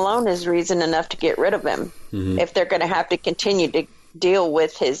reason alone is reason enough to get rid of him, if they're going to have to continue to deal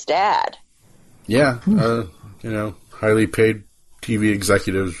with his dad. Yeah, highly paid TV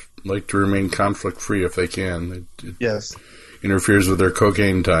executives like to remain conflict-free if they can. It yes. interferes with their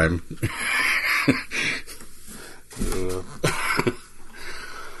cocaine time.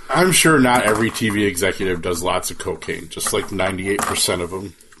 I'm sure not every TV executive does lots of cocaine, just like 98% of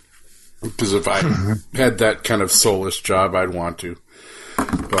them. Because if I had that kind of soulless job, I'd want to.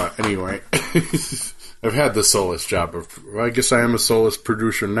 But anyway, I've had the soulless job. I guess I am a soulless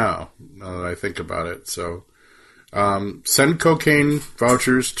producer now that I think about it. So send cocaine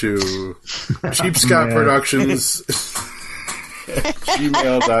vouchers to Cheap Scott Productions.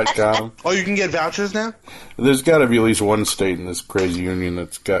 gmail.com. Oh, you can get vouchers now? There's got to be at least one state in this crazy union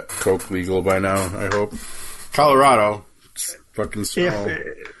that's got coke legal by now, I hope. Colorado. It's fucking small.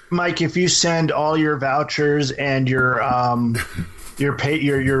 Mike, if you send all your vouchers and your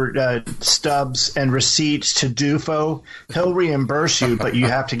stubs and receipts to Dufo, he'll reimburse you, but you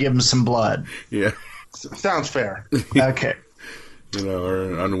have to give him some blood. Yeah. Sounds fair. Okay. Or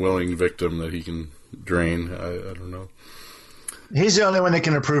an unwilling victim that he can drain. I don't know. He's the only one that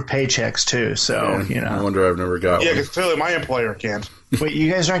can approve paychecks, too, so, I wonder I've never got Yeah, one. because clearly my employer can't. Wait, you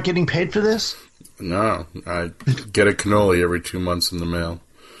guys aren't getting paid for this? No, I get a cannoli every 2 months in the mail.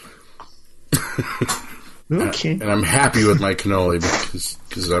 Okay. And I'm happy with my cannoli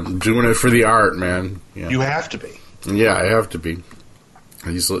because I'm doing it for the art, man. Yeah. You have to be. Yeah, I have to be.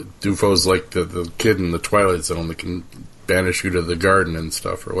 Dufo's like the kid in the Twilight Zone that can banish you to the garden and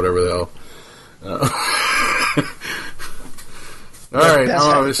stuff, or whatever the hell. All right.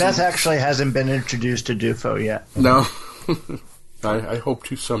 Beth actually hasn't been introduced to Dufo yet. No. I hope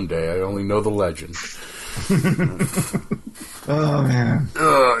to someday. I only know the legend. Oh, man.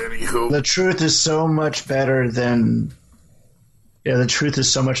 Anywho. The truth is so much better than... Yeah, the truth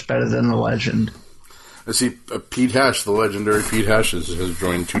is so much better than the legend. I see Pete Hash, the legendary Pete Hash, has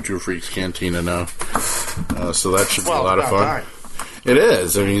joined Tutu Freaks Cantina now. So that should be a lot of fun. Time. It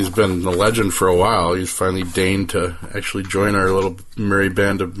is. I mean, he's been a legend for a while. He's finally deigned to actually join our little merry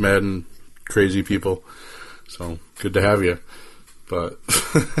band of mad and crazy people. So, good to have you. But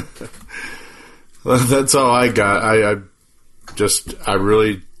that's all I got. I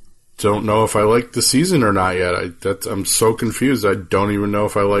really don't know if I like the season or not yet. I'm so confused. I don't even know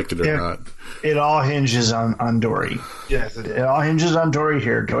if I like it or not. It all hinges on Dory. Yes, it is. It all hinges on Dory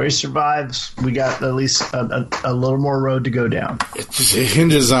here. Dory survives. We got at least a little more road to go down. It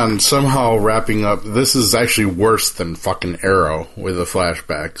hinges on somehow wrapping up. This is actually worse than fucking Arrow with the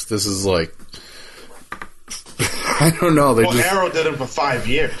flashbacks. This is like, I don't know. Arrow did it for 5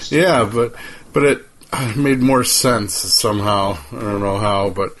 years. Yeah, but it made more sense somehow. I don't know how,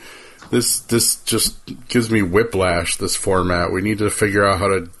 but this just gives me whiplash, this format. We need to figure out how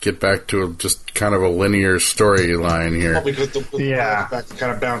to get back to just kind of a linear storyline here. Well, because the flashbacks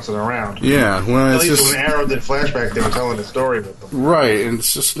kind of bouncing around. Yeah, well, At it's least just... when Arrow did flashback, they were telling a story with them. Right, and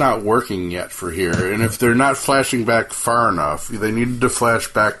it's just not working yet for here. And if they're not flashing back far enough, they needed to flash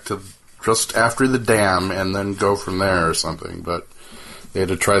back to just after the dam and then go from there or something. But they had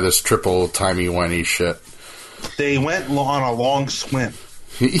to try this triple timey-wimey shit. They went on a long swim.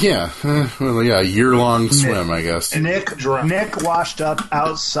 Yeah, a year-long swim, I guess. Nick washed up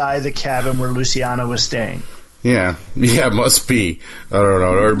outside the cabin where Luciana was staying. Yeah, must be. I don't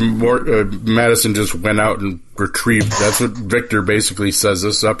know. Or Madison just went out and retrieved. That's what Victor basically says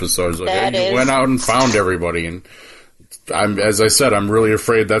this episode. Like, he went out and found everybody. And as I said, I'm really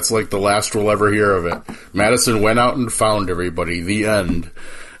afraid that's like the last we'll ever hear of it. Madison went out and found everybody. The end.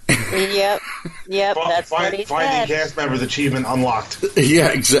 Yep. That's what he Finding said. cast members achievement unlocked. Yeah,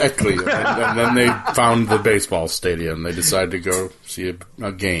 exactly. and then they found the baseball stadium. They decided to go see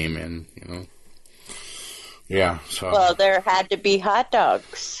a game, and yeah. So Well, there had to be hot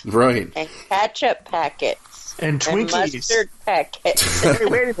dogs right, and ketchup packets And Twinkies. mustard packets. Hey,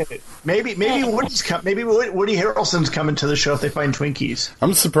 wait a minute. Maybe Woody Harrelson's coming to the show if they find Twinkies.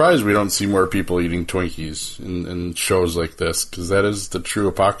 I'm surprised we don't see more people eating Twinkies in shows like this, because that is the true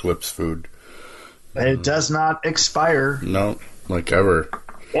apocalypse food. It does not expire. No, like ever.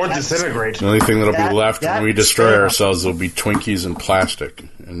 Or disintegrate. The only thing that'll be left when we destroy spam. ourselves will be Twinkies and plastic,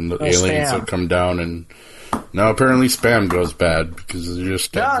 and the aliens spam. will come down and. No, apparently spam goes bad because they're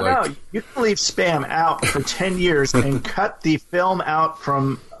just No. You can leave Spam out for 10 years and cut the film out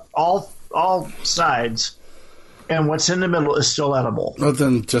from all sides, and what's in the middle is still edible. Well,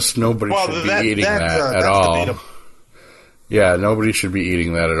 then just nobody should be eating that at that's all. debatable. Yeah, nobody should be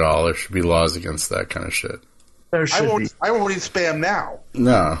eating that at all. There should be laws against that kind of shit. There I should be. won't eat spam now.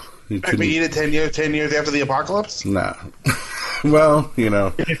 No. You Can we eat it 10 years after the apocalypse? No. Well,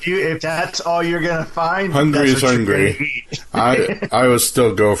 If that's all you're gonna find, hungry that's is what you're gonna hungry. eat. I would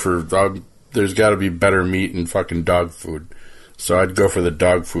still go for dog. There's got to be better meat in fucking dog food. So I'd go for the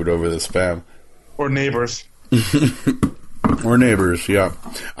dog food over the spam. Or neighbors. Or neighbors, yeah.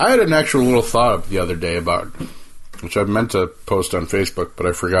 I had an actual little thought the other day about which I meant to post on Facebook, but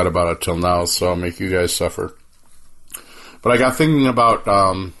I forgot about it till now, so I'll make you guys suffer. But I got thinking about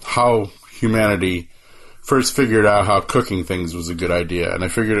how humanity first figured out how cooking things was a good idea, and I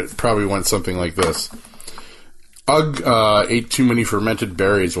figured it probably went something like this. Ugg ate too many fermented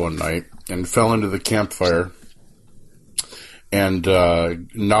berries one night and fell into the campfire, and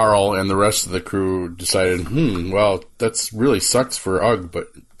Gnarl and the rest of the crew decided, well, that's really sucks for Ugg, but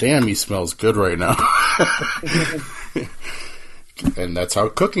damn, he smells good right now. And that's how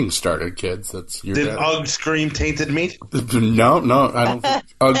cooking started, kids. Did Ugg scream tainted meat? No, I don't think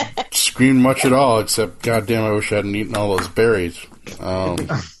Ugg screamed much at all, except, goddamn, I wish I hadn't eaten all those berries.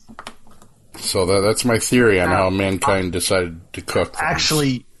 So that's my theory on how mankind decided to cook things.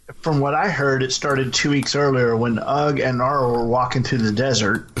 Actually, from what I heard, it started 2 weeks earlier when Ugg and Gnarl were walking through the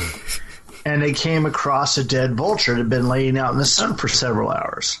desert, and they came across a dead vulture that had been laying out in the sun for several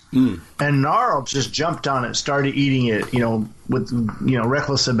hours. And Gnarl just jumped on it and started eating it, with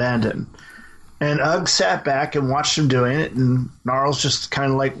reckless abandon. And Ugg sat back and watched him doing it, and Gnarl's just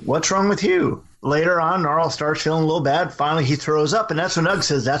kind of like, "What's wrong with you?" Later on, Gnarl starts feeling a little bad. Finally, he throws up, and that's when Ugg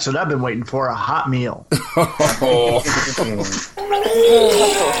says, "That's what I've been waiting for, a hot meal."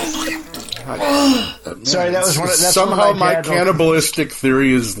 Sorry, that was one of that's somehow one of my dad cannibalistic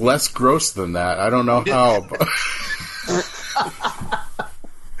theory is less gross than that. I don't know how. But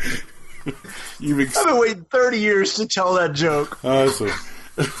I've been waiting 30 years to tell that joke. Awesome.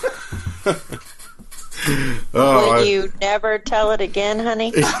 Will you never tell it again,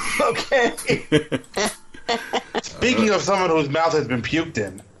 honey? Okay. Speaking of someone whose mouth has been puked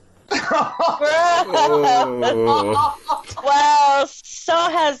in. Well, so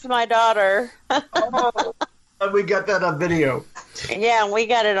has my daughter. We got that on video. Yeah, we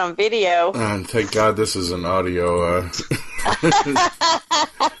got it on video. And thank God this is an audio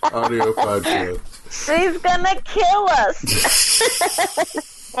audio podcast. She's gonna kill us.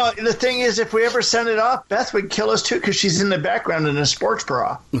 Well, the thing is, if we ever send it off, Beth would kill us too because she's in the background in a sports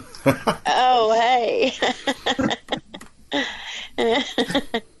bra. Oh, hey.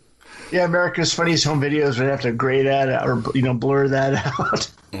 Yeah, America's Funniest Home Videos would have to gray that out or blur that out.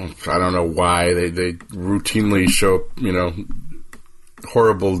 I don't know why they routinely show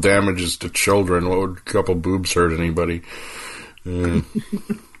horrible damages to children. What would a couple boobs hurt anybody? I've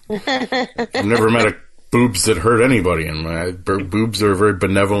never met a boobs that hurt anybody. Boobs are a very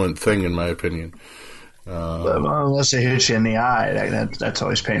benevolent thing, in my opinion. Unless they hit you in the eye, that's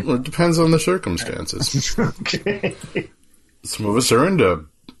always painful. Well, it depends on the circumstances. Okay. Some of us are into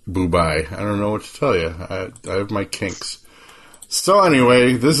boob eye. I don't know what to tell you. I have my kinks. So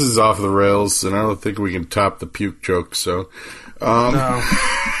anyway, this is off the rails, and I don't think we can top the puke joke. So, No.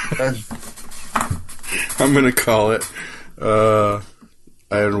 I'm going to call it.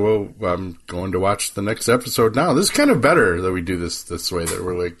 I'm going to watch the next episode now. This is kind of better that we do this way, that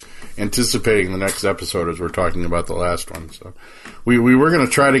we're like anticipating the next episode as we're talking about the last one. So we were going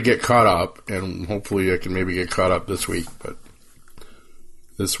to try to get caught up, and hopefully I can maybe get caught up this week, but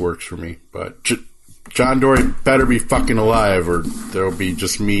this works for me. But John Dory better be fucking alive, or there'll be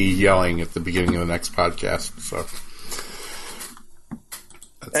just me yelling at the beginning of the next podcast. So,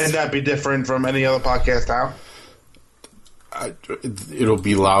 And that'd be different from any other podcast out? It'll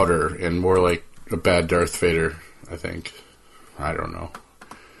be louder and more like a bad Darth Vader, I think. I don't know.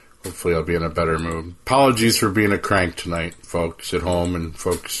 Hopefully I'll be in a better mood. Apologies for being a crank tonight, folks at home and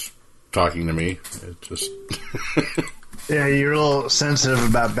folks talking to me. It just... Yeah, you're a little sensitive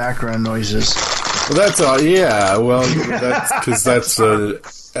about background noises. Well, that's all. Yeah, well, that's because that's a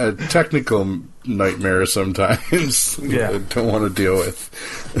technical nightmare sometimes. Yeah. I don't want to deal with.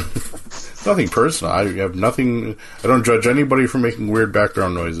 Nothing personal. I have nothing. I don't judge anybody for making weird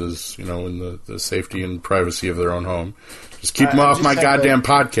background noises. In the safety and privacy of their own home. Just keep them off my goddamn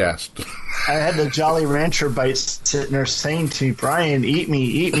podcast. I had the Jolly Rancher bites sitting there saying to me, "Brian, eat me,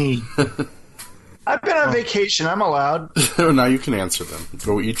 eat me." I've been on vacation. I'm allowed. Now you can answer them.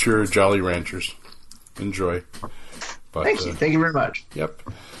 Go eat your Jolly Ranchers. Enjoy. But, Thank you. Thank you very much. Yep.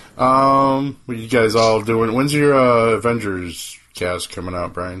 What are you guys all doing? When's your Avengers cast coming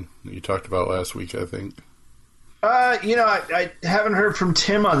out, Brian? You talked about last week, I think. I haven't heard from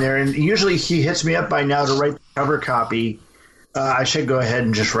Tim on there, and usually he hits me up by now to write the cover copy. I should go ahead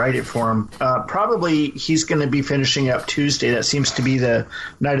and just write it for him. Probably he's going to be finishing up Tuesday. That seems to be the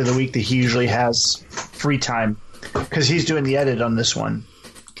night of the week that he usually has free time because he's doing the edit on this one.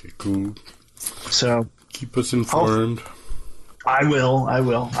 Okay, cool. So keep us informed. I will.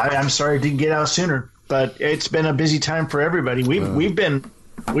 I'm sorry I didn't get out sooner, but it's been a busy time for everybody. We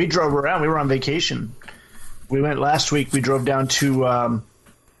drove around. We were on vacation. We went last week. We drove down to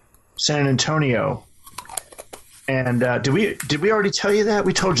San Antonio. And did we already tell you that?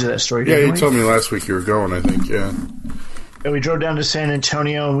 We told you that story, Yeah, didn't you we? told me last week you were going, I think, yeah. And we drove down to San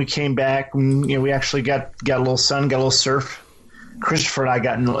Antonio, and we came back. And, we actually got a little sun, got a little surf. Christopher and I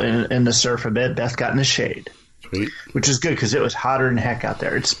got in the surf a bit. Beth got in the shade, Sweet. which is good because it was hotter than heck out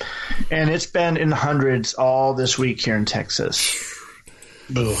there. It's been in the hundreds all this week here in Texas.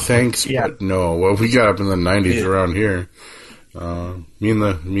 Thanks, Yeah. but no. Well, we got up in the 90s around here. Me and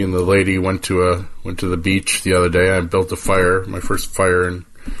the lady went to the beach the other day. I built a fire, my first fire in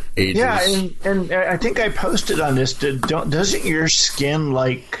ages. Yeah, and I think I posted on this. Doesn't your skin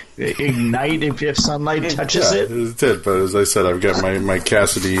ignite if sunlight touches it? It did, but as I said, I've got my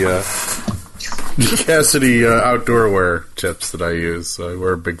Cassidy Cassidy outdoor wear tips that I use. So I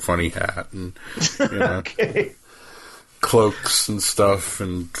wear a big funny hat and Okay. cloaks and stuff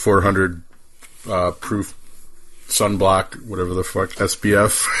and 400 proof sunblock, whatever the fuck,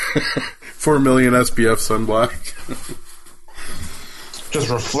 SPF. 4 million SPF sunblock. Just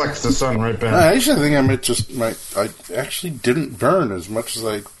reflects the sun right back. I actually think I actually didn't burn as much as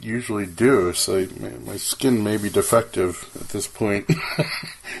I usually do, so my skin may be defective at this point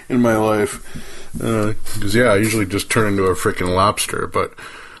in my life. Because, I usually just turn into a freaking lobster, but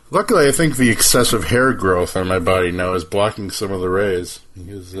luckily I think the excessive hair growth on my body now is blocking some of the rays.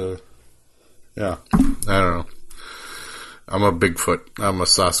 Because, I don't know. I'm a Bigfoot. I'm a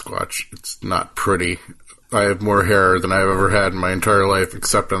Sasquatch. It's not pretty. I have more hair than I've ever had in my entire life,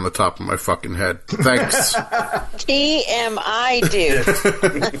 except on the top of my fucking head. Thanks. TMI, dude.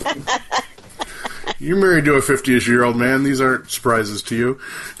 You're married to a 50-ish-year-old man. These aren't surprises to you.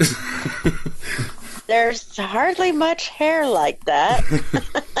 There's hardly much hair like that.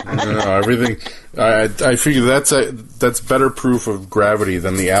 Everything. I figure that's better proof of gravity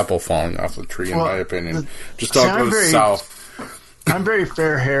than the apple falling off the tree, in my opinion. Just don't go south. I'm very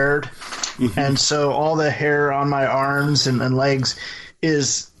fair-haired, and so all the hair on my arms and legs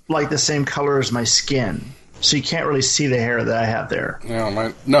is like the same color as my skin. So you can't really see the hair that I have there.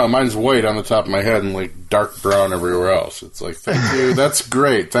 Mine's white on the top of my head and like dark brown everywhere else. It's like, thank you, that's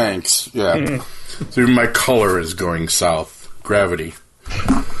great, thanks. Yeah. So even my color is going south. Gravity.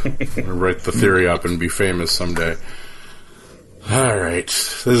 I'm gonna write the theory up and be famous someday. All right,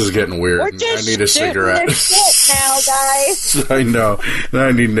 this is getting weird. We're just I need a cigarette. Shit now, guys. I know. Now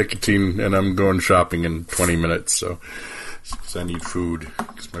I need nicotine, and I'm going shopping in 20 minutes, so I need food.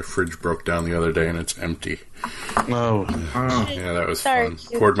 Because my fridge broke down the other day, and it's empty. Oh. Yeah, that was Sorry.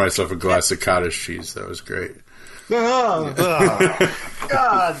 fun. Poured myself a glass of cottage cheese. That was great. Oh,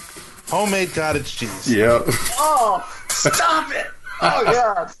 God. Homemade cottage cheese. Yep. Oh, stop it. Oh,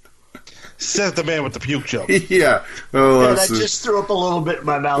 God. Says the man with the puke joke. Yeah. Well, And I just threw up a little bit in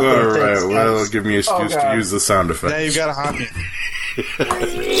my mouth. all there. right. Thanks, Well, guys. give me an excuse to God. use the sound effects. Now you got a hot me.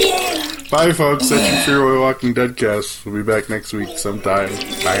 Bye, folks. That's your Fear Walking Dead cast. We'll be back next week sometime.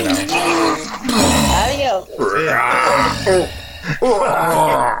 Bye now. Adios.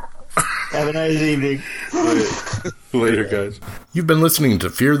 Have a nice evening. Later, guys. You've been listening to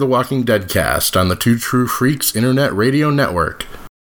Fear the Walking Dead cast on the Two True Freaks Internet Radio Network.